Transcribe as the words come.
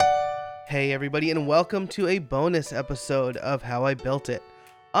Hey everybody, and welcome to a bonus episode of How I Built It.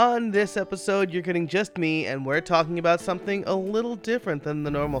 On this episode, you're getting just me, and we're talking about something a little different than the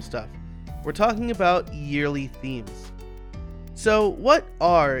normal stuff. We're talking about yearly themes. So, what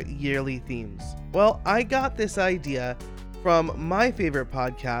are yearly themes? Well, I got this idea from my favorite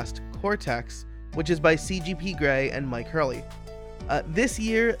podcast, Cortex, which is by CGP Grey and Mike Hurley. This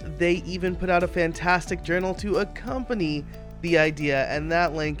year, they even put out a fantastic journal to accompany the idea, and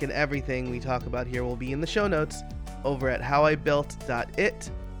that link and everything we talk about here will be in the show notes over at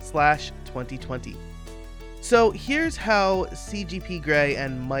howibuilt.it/2020. So here's how CGP Grey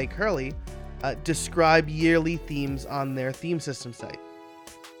and Mike Hurley describe yearly themes on their theme system site.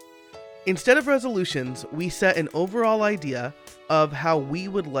 Instead of resolutions, we set an overall idea of how we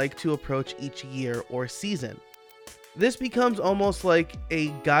would like to approach each year or season. This becomes almost like a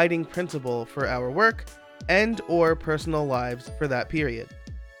guiding principle for our work and or personal lives for that period.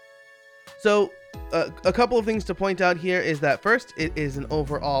 So a couple of things to point out here is that first, it is an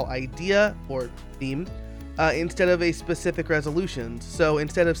overall idea or theme instead of a specific resolution. So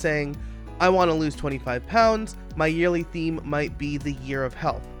instead of saying, I want to lose 25 pounds, my yearly theme might be the year of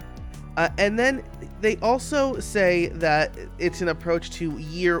health. And then they also say that it's an approach to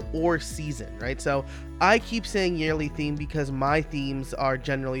year or season, right? So I keep saying yearly theme because my themes are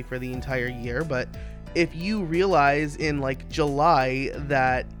generally for the entire year, but if you realize in like July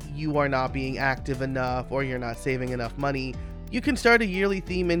that you are not being active enough or you're not saving enough money, you can start a yearly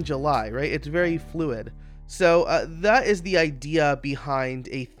theme in July, right? It's very fluid. So that is the idea behind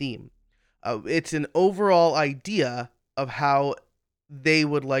a theme. It's an overall idea of how they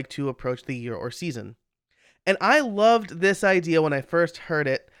would like to approach the year or season. And I loved this idea when I first heard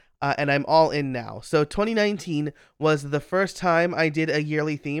it, and I'm all in now. So 2019 was the first time I did a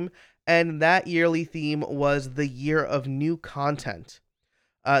yearly theme, and that yearly theme was the year of new content.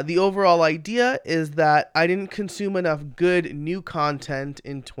 The overall idea is that I didn't consume enough good new content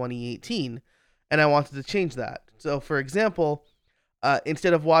in 2018, and I wanted to change that. So for example,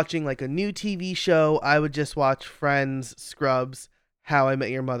 instead of watching like a new TV show, I would just watch Friends, Scrubs, How I Met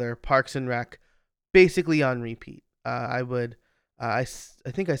Your Mother, Parks and Rec, basically on repeat. I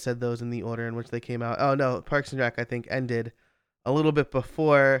think I said those in the order in which they came out. Oh no, Parks and Rec I think ended a little bit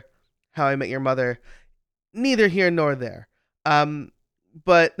before How I Met Your Mother. Neither here nor there.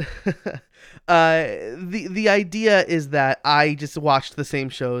 But the idea is that I just watched the same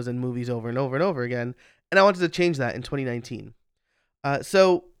shows and movies over and over and over again, and I wanted to change that in 2019.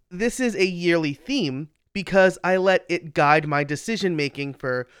 So this is a yearly theme because I let it guide my decision making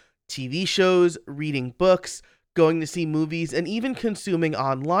for TV shows, reading books, going to see movies, and even consuming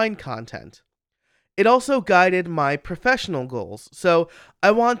online content. It also guided my professional goals. So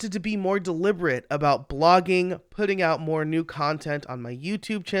I wanted to be more deliberate about blogging, putting out more new content on my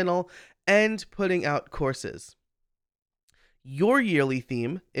YouTube channel, and putting out courses. Your yearly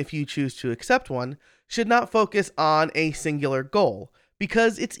theme, if you choose to accept one, should not focus on a singular goal,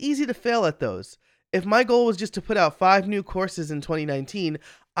 because it's easy to fail at those. If my goal was just to put out 5 new courses in 2019,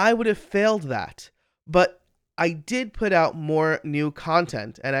 I would have failed that. But I did put out more new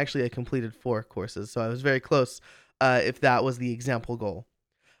content, and actually I completed 4 courses, so I was very close if that was the example goal.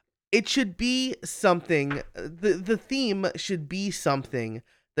 It should be something, the theme should be something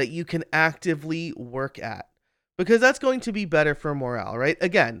that you can actively work at, because that's going to be better for morale, right?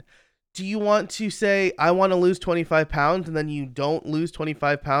 Again, do you want to say, I want to lose 25 pounds, and then you don't lose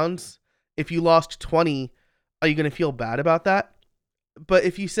 25 pounds? If you lost 20, are you going to feel bad about that? But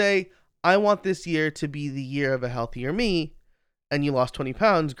if you say, I want this year to be the year of a healthier me, and you lost 20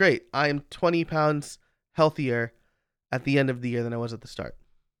 pounds, great. I am 20 pounds healthier at the end of the year than I was at the start.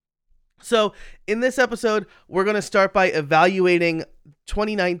 So in this episode, we're going to start by evaluating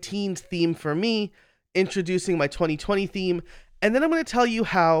 2019's theme for me, introducing my 2020 theme, and then I'm going to tell you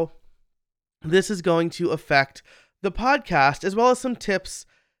how this is going to affect the podcast, as well as some tips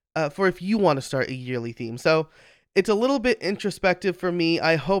for if you want to start a yearly theme. So it's a little bit introspective for me.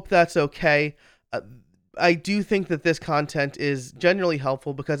 I hope that's okay. I do think that this content is generally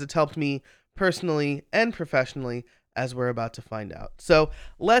helpful because it's helped me personally and professionally, as we're about to find out. So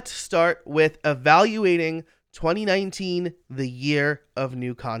let's start with evaluating 2019, the year of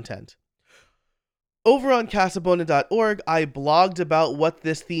new content. Over on casabona.org, I blogged about what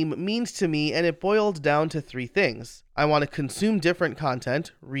this theme means to me, and it boiled down to 3 things. I want to consume different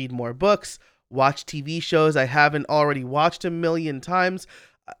content, read more books, watch TV shows I haven't already watched a million times.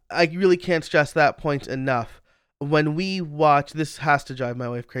 I really can't stress that point enough. When we watch, this has to drive my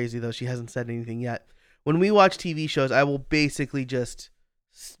wife crazy, though she hasn't said anything yet. When we watch TV shows, I will basically just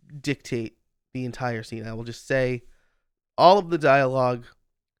dictate the entire scene. I will just say all of the dialogue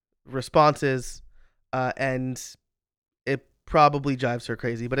response is, and it probably drives her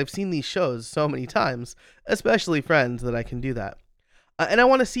crazy. But I've seen these shows so many times, especially Friends, that I can do that. And I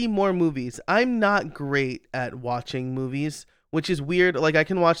want to see more movies. I'm not great at watching movies, which is weird. Like, I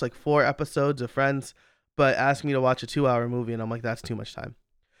can watch like 4 episodes of Friends, but ask me to watch a 2-hour movie, and I'm like, that's too much time.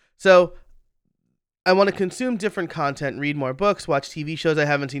 So I want to consume different content, read more books, watch TV shows I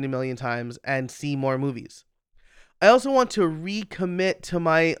haven't seen a million times, and see more movies. I also want to recommit to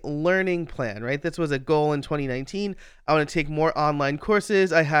my learning plan, right? This was a goal in 2019. I want to take more online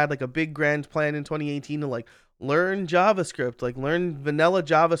courses. I had like a big grand plan in 2018 to like learn JavaScript, like learn vanilla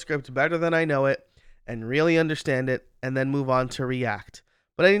JavaScript better than I know it and really understand it, and then move on to React.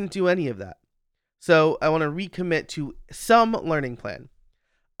 But I didn't do any of that. So I want to recommit to some learning plan,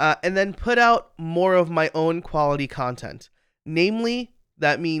 and then put out more of my own quality content. Namely,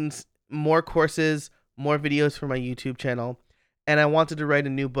 that means more courses, more videos for my YouTube channel, and I wanted to write a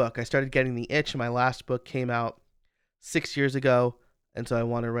new book. I started getting the itch. My last book came out 6 years ago, and so I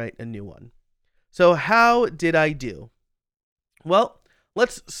want to write a new one. So how did I do? Well,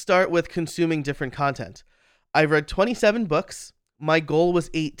 let's start with consuming different content. I've read 27 books. My goal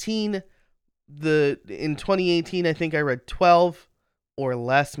was 18. In 2018, I think I read 12 or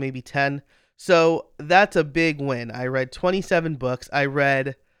less, maybe 10. So that's a big win. I read 27 books.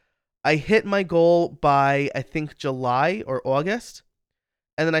 I hit my goal by, I think, July or August.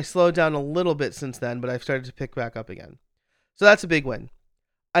 And then I slowed down a little bit since then, but I've started to pick back up again. So that's a big win.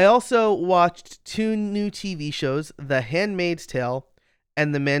 I also watched 2 new TV shows, The Handmaid's Tale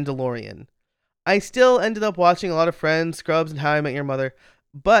and The Mandalorian. I still ended up watching a lot of Friends, Scrubs, and How I Met Your Mother,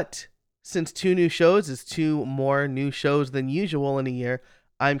 but since 2 new shows is 2 more new shows than usual in a year,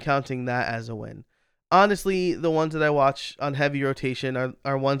 I'm counting that as a win. Honestly, the ones that I watch on heavy rotation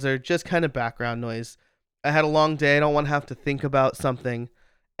are ones that are just kind of background noise. I had a long day. I don't want to have to think about something,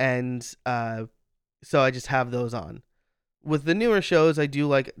 and so I just have those on. With the newer shows, I do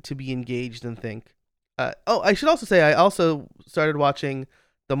like to be engaged and think. I should also say I also started watching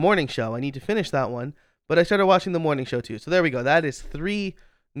The Morning Show. I need to finish that one, but I started watching The Morning Show too. So there we go. That is 3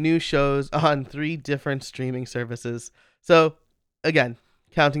 new shows on 3 different streaming services. So again,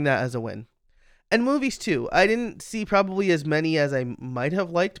 counting that as a win. And movies too. I didn't see probably as many as I might have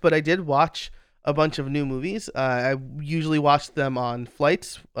liked, but I did watch a bunch of new movies. I usually watched them on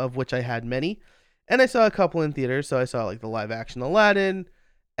flights, of which I had many. And I saw a couple in theaters. So I saw like the live action Aladdin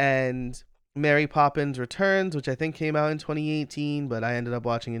and Mary Poppins Returns, which I think came out in 2018, but I ended up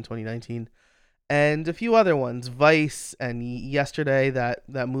watching in 2019. And a few other ones, Vice and Yesterday,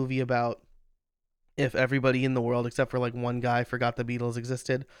 that movie about if everybody in the world except for like one guy forgot the Beatles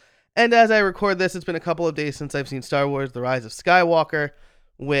existed. And as I record this, it's been a couple of days since I've seen Star Wars: The Rise of Skywalker,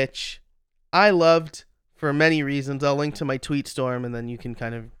 which I loved for many reasons. I'll link to my tweet storm, and then you can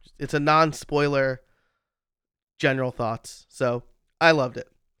kind of, it's a non-spoiler general thoughts. So I loved it.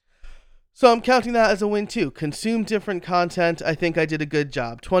 So I'm counting that as a win too. Consume different content. I think I did a good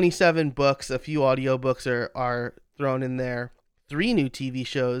job. 27 books, a few audiobooks are thrown in there, 3 new TV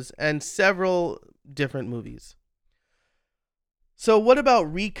shows, and several different movies. So what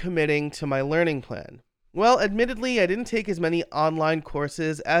about recommitting to my learning plan? Well, admittedly, I didn't take as many online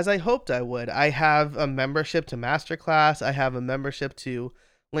courses as I hoped I would. I have a membership to Masterclass. I have a membership to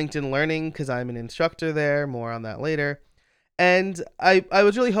LinkedIn Learning because I'm an instructor there. More on that later. And I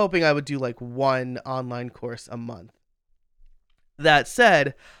was really hoping I would do like 1 online course a month. That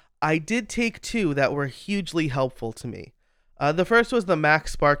said, I did take 2 that were hugely helpful to me. The first was the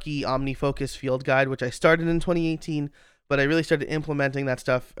MacSparky OmniFocus Field Guide, which I started in 2018, but I really started implementing that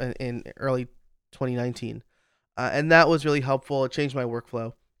stuff in early 2019. And that was really helpful. It changed my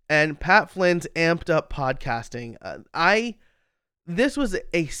workflow. And Pat Flynn's Amped Up Podcasting. This was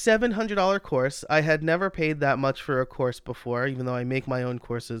a $700 course. I had never paid that much for a course before, even though I make my own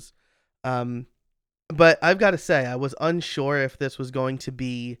courses. But I've got to say, I was unsure if this was going to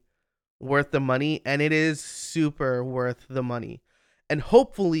be worth the money, and it is super worth the money. And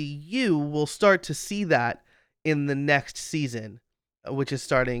hopefully you will start to see that in the next season, which is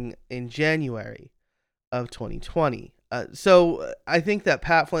starting in January of 2020. So I think that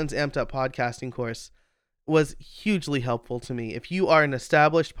Pat Flynn's Amped Up Podcasting course was hugely helpful to me. If you are an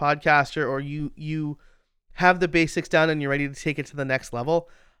established podcaster or you have the basics down and you're ready to take it to the next level,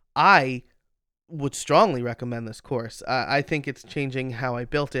 I would strongly recommend this course. I think it's changing how I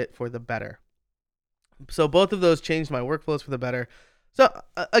built it for the better. So both of those changed my workflows for the better. So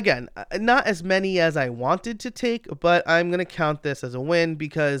again, not as many as I wanted to take, but I'm going to count this as a win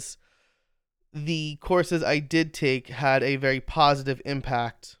because the courses I did take had a very positive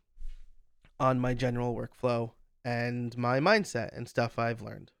impact on my general workflow and my mindset and stuff I've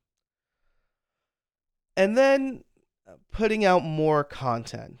learned. and then putting out more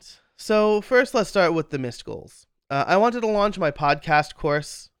content. So first, let's start with the missed goals. I wanted to launch my podcast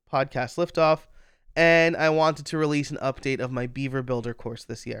course, Podcast Liftoff, and I wanted to release an update of my Beaver Builder course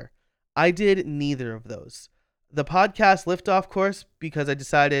this year. I did neither of those. The Podcast Liftoff course, because I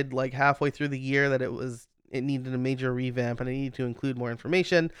decided like halfway through the year that it needed a major revamp and I needed to include more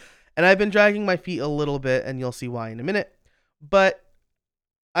information, and I've been dragging my feet a little bit, and you'll see why in a minute. But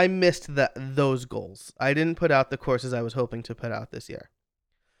I missed those goals. I didn't put out the courses I was hoping to put out this year.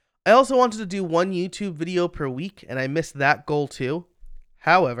 I also wanted to do one YouTube video per week, and I missed that goal too.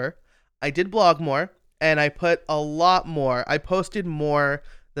 However, I did blog more, and I put a lot more. I posted more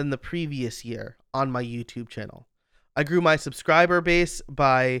than the previous year on my YouTube channel. I grew my subscriber base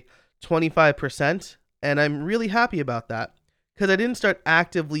by 25%, and I'm really happy about that because I didn't start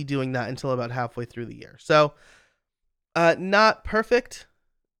actively doing that until about halfway through the year. So, not perfect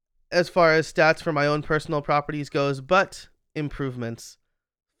as far as stats for my own personal properties goes, but improvements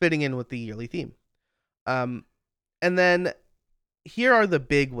fitting in with the yearly theme. And then here are the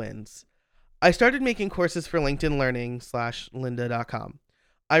big wins. I started making courses for LinkedIn Learning /lynda.com.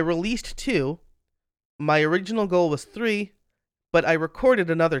 I released 2. My original goal was 3, but I recorded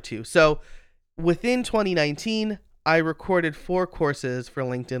another 2. So within 2019, I recorded 4 courses for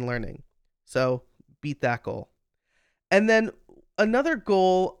LinkedIn Learning. So beat that goal. And then another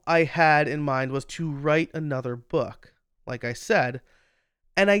goal I had in mind was to write another book, like I said,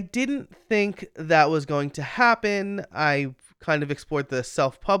 and I didn't think that was going to happen. I kind of explored the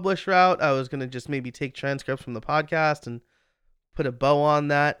self-publish route. I was going to just maybe take transcripts from the podcast and put a bow on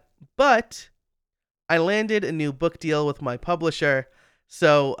that, but I landed a new book deal with my publisher,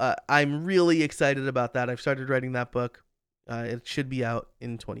 so I'm really excited about that. I've started writing that book. It should be out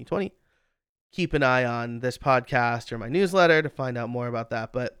in 2020. Keep an eye on this podcast or my newsletter to find out more about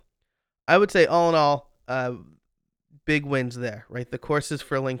that. But I would say all in all, big wins there, right? The courses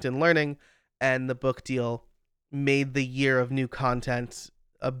for LinkedIn Learning and the book deal made the year of new content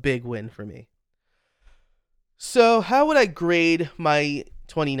a big win for me. So how would I grade my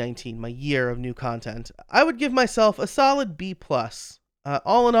 2019, my year of new content? I would give myself a solid B+.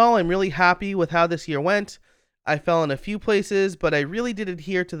 All in all, I'm really happy with how this year went. I fell in a few places, but I really did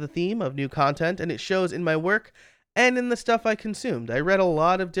adhere to the theme of new content, and it shows in my work and in the stuff I consumed. I read a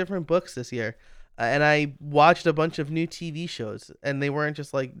lot of different books this year, and I watched a bunch of new TV shows, and they weren't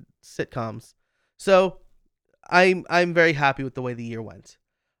just like sitcoms. So I'm very happy with the way the year went.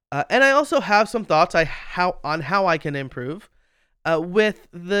 And I also have some thoughts on how I can improve with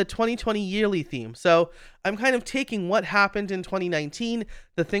the 2020 yearly theme. So I'm kind of taking what happened in 2019,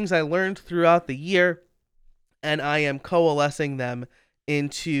 the things I learned throughout the year, and I am coalescing them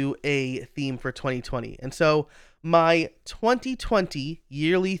into a theme for 2020. And so my 2020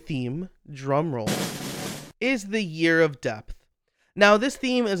 yearly theme, drum roll, is the year of depth. Now, this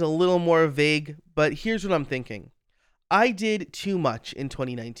theme is a little more vague, but here's what I'm thinking. I did too much in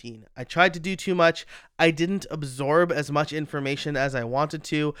 2019. I tried to do too much. I didn't absorb as much information as I wanted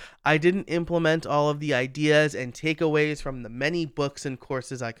to. I didn't implement all of the ideas and takeaways from the many books and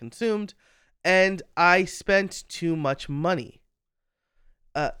courses I consumed. And I spent too much money.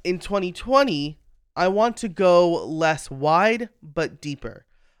 In 2020, I want to go less wide, but deeper.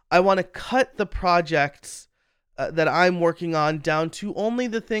 I want to cut the projects that I'm working on down to only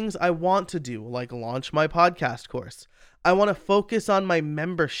the things I want to do, like launch my podcast course. I want to focus on my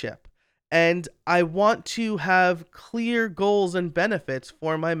membership, and I want to have clear goals and benefits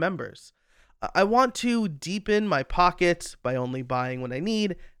for my members. I want to deepen my pockets by only buying what I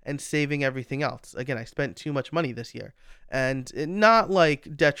need and saving everything else. Again, I spent too much money this year, and not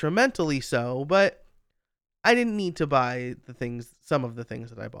like detrimentally so, but I didn't need to buy some of the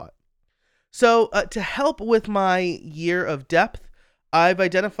things that I bought. So to help with my year of depth, I've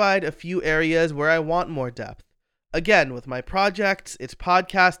identified a few areas where I want more depth. Again, with my projects, it's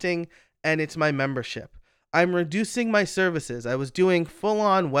podcasting and it's my membership. I'm reducing my services. I was doing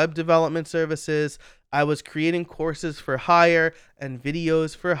full-on web development services. I was creating courses for hire and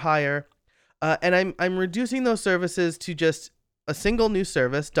videos for hire. And I'm reducing those services to just a single new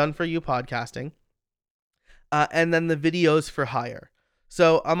service, Done For You Podcasting, and then the videos for hire.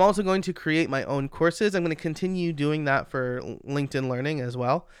 So I'm also going to create my own courses. I'm going to continue doing that for LinkedIn Learning as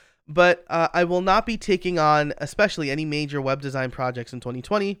well. But I will not be taking on, especially any major web design projects in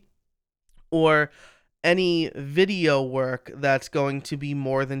 2020 or any video work that's going to be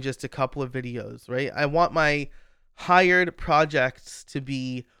more than just a couple of videos, right? I want my hired projects to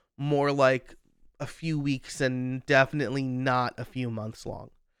be more like a few weeks and definitely not a few months long,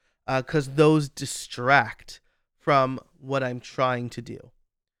 because those distract from what I'm trying to do.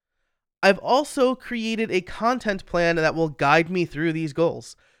 I've also created a content plan that will guide me through these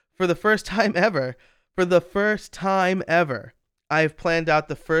goals. For the first time ever, I've planned out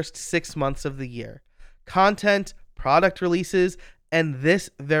the first 6 months of the year. Content, product releases, and this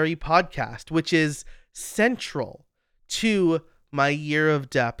very podcast, which is central to my year of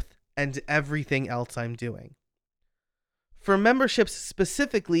depth and everything else I'm doing. For memberships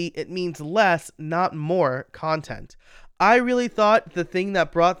specifically, it means less, not more content. I really thought the thing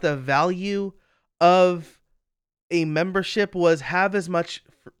that brought the value of a membership was have as much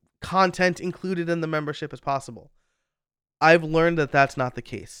content included in the membership as possible. I've learned that that's not the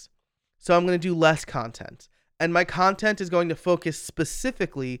case. So I'm going to do less content. And my content is going to focus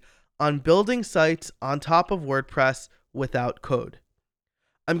specifically on building sites on top of WordPress without code.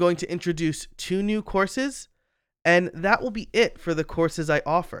 I'm going to introduce 2 new courses, and that will be it for the courses I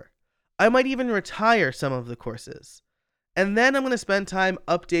offer. I might even retire some of the courses. And then I'm going to spend time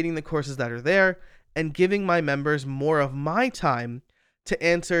updating the courses that are there and giving my members more of my time to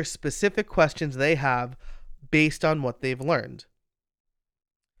answer specific questions they have based on what they've learned.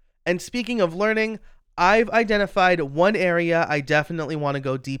 And speaking of learning, I've identified one area I definitely want to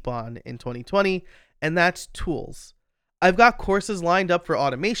go deep on in 2020, and that's tools. I've got courses lined up for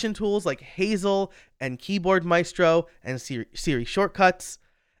automation tools like Hazel and Keyboard Maestro and Siri Shortcuts.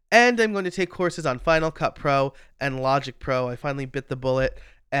 And I'm going to take courses on Final Cut Pro and Logic Pro. I finally bit the bullet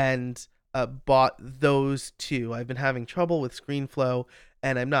and bought those 2. I've been having trouble with ScreenFlow,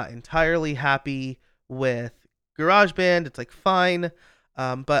 and I'm not entirely happy with GarageBand. It's like fine.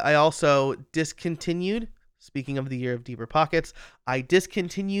 But I also discontinued, speaking of the year of deeper pockets, I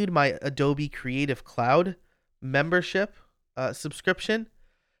discontinued my Adobe Creative Cloud membership subscription.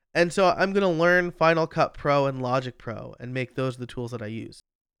 And so I'm going to learn Final Cut Pro and Logic Pro and make those the tools that I use.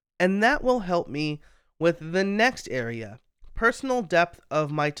 And that will help me with the next area, personal depth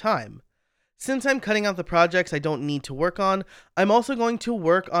of my time. Since I'm cutting out the projects I don't need to work on, I'm also going to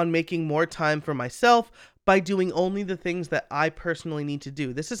work on making more time for myself by doing only the things that I personally need to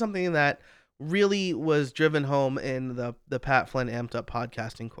do. This is something that really was driven home in the Pat Flynn Amped Up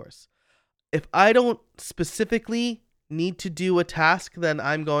podcasting course. If I don't specifically need to do a task, then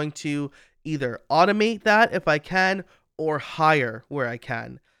I'm going to either automate that if I can or hire where I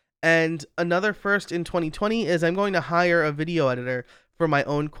can. And another first in 2020 is I'm going to hire a video editor for my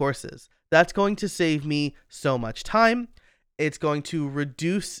own courses. That's going to save me so much time. It's going to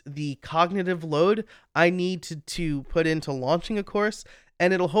reduce the cognitive load I need to put into launching a course,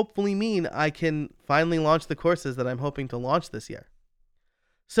 and it'll hopefully mean I can finally launch the courses that I'm hoping to launch this year.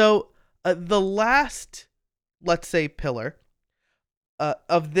 So the last, let's say, pillar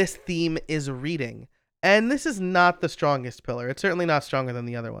of this theme is reading. And this is not the strongest pillar. It's certainly not stronger than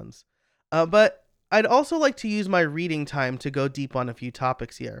the other ones. But I'd also like to use my reading time to go deep on a few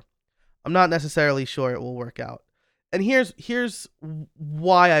topics here. I'm not necessarily sure it will work out. And here's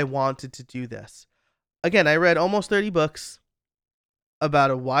why I wanted to do this. Again, I read almost 30 books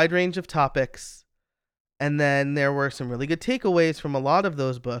about a wide range of topics, and then there were some really good takeaways from a lot of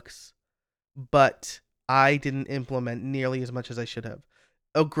those books, but I didn't implement nearly as much as I should have.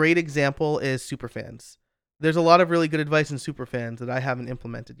 A great example is Superfans. There's a lot of really good advice in Superfans that I haven't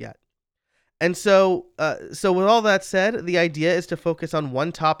implemented yet. And so with all that said, the idea is to focus on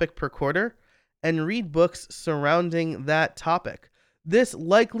one topic per quarter and read books surrounding that topic. This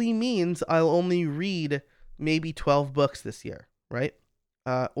likely means I'll only read maybe 12 books this year, right?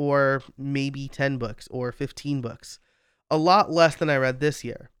 Or maybe 10 books or 15 books. A lot less than I read this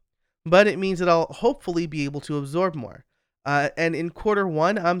year. But it means that I'll hopefully be able to absorb more. And in quarter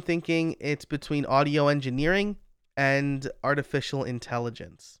 1, I'm thinking it's between audio engineering and artificial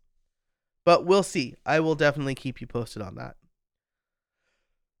intelligence. But we'll see. I will definitely keep you posted on that.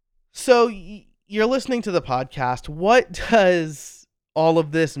 So you're listening to the podcast. What does all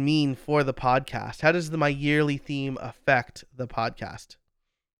of this mean for the podcast? How does my yearly theme affect the podcast?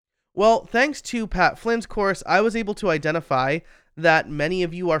 Well, thanks to Pat Flynn's course, I was able to identify that many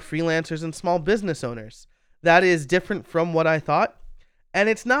of you are freelancers and small business owners. That is different from what I thought. And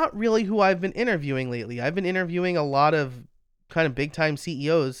it's not really who I've been interviewing lately. I've been interviewing a lot of kind of big time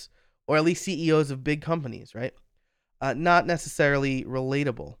CEOs, or at least CEOs of big companies, right? Not necessarily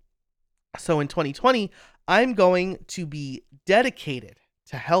relatable. So in 2020, I'm going to be dedicated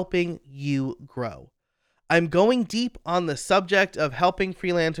to helping you grow. I'm going deep on the subject of helping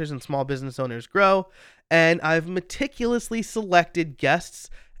freelancers and small business owners grow, and I've meticulously selected guests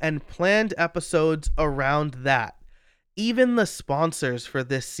and planned episodes around that. Even the sponsors for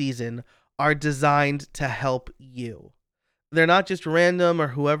this season are designed to help you. They're not just random or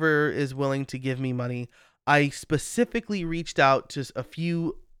whoever is willing to give me money. I specifically reached out to a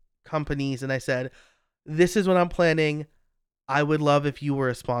few companies and I said, this is what I'm planning. I would love if you were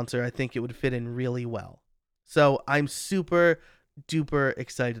a sponsor. I think it would fit in really well. So I'm super duper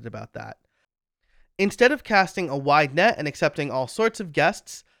excited about that. Instead of casting a wide net and accepting all sorts of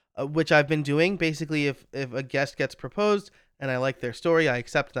guests, which I've been doing, basically if a guest gets proposed and I like their story, I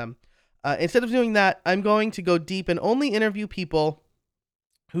accept them. Instead of doing that, I'm going to go deep and only interview people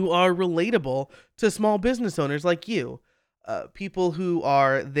who are relatable to small business owners like you. People who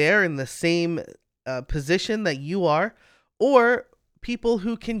are there in the same position that you are, or people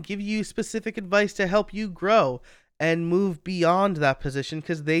who can give you specific advice to help you grow and move beyond that position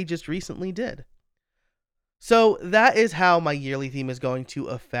because they just recently did. So that is how my yearly theme is going to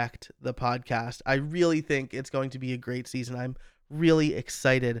affect the podcast. I really think it's going to be a great season. I'm really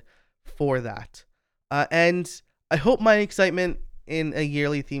excited for that. And I hope my excitement in a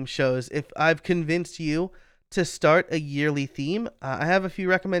yearly theme shows. If I've convinced you to start a yearly theme, I have a few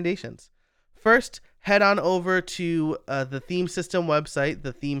recommendations. First, head on over to the Theme System website,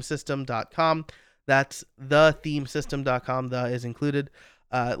 thethemesystem.com. That's thethemesystem.com. The is included.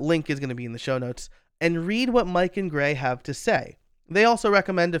 Link is going to be in the show notes. And read what Mike and Gray have to say. They also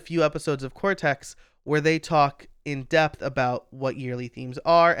recommend a few episodes of Cortex where they talk in depth about what yearly themes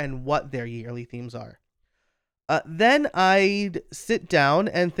are and what their yearly themes are. Then I'd sit down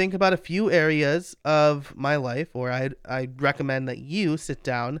and think about a few areas of my life, or I'd recommend that you sit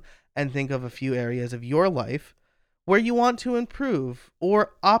down and think of a few areas of your life where you want to improve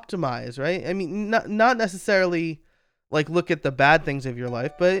or optimize, right? I mean, not necessarily like look at the bad things of your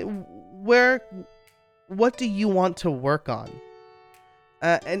life, but what do you want to work on?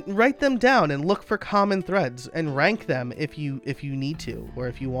 And write them down and look for common threads and rank them if you need to or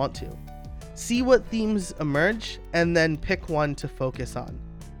if you want to. See what themes emerge and then pick one to focus on.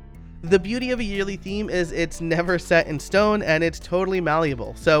 The beauty of a yearly theme is it's never set in stone and it's totally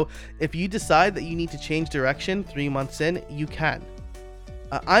malleable. So if you decide that you need to change direction 3 months in, you can.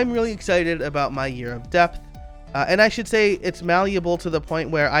 I'm really excited about my year of depth. And I should say it's malleable to the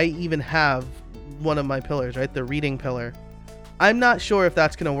point where I even have one of my pillars, right? The reading pillar. I'm not sure if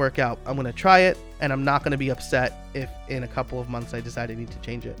that's going to work out. I'm going to try it, and I'm not going to be upset if in a couple of months I decide I need to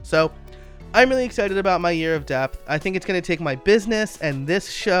change it. So I'm really excited about my year of depth. I think it's going to take my business and this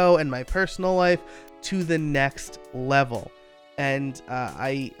show and my personal life to the next level. And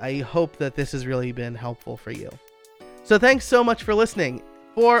I hope that this has really been helpful for you. So thanks so much for listening.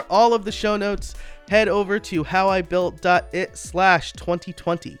 For all of the show notes, head over to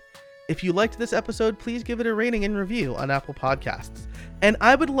howibuilt.it/2020. If you liked this episode, please give it a rating and review on Apple Podcasts. And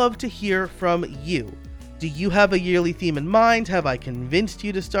I would love to hear from you. Do you have a yearly theme in mind? Have I convinced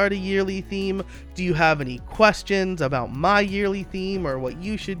you to start a yearly theme? Do you have any questions about my yearly theme or what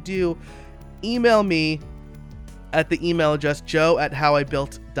you should do? Email me at the email address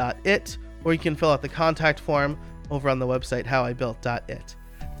joe@howibuilt.it, or you can fill out the contact form over on the website howibuilt.it.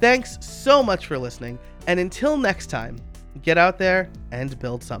 Thanks so much for listening, and until next time, get out there and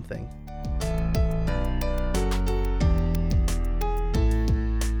build something.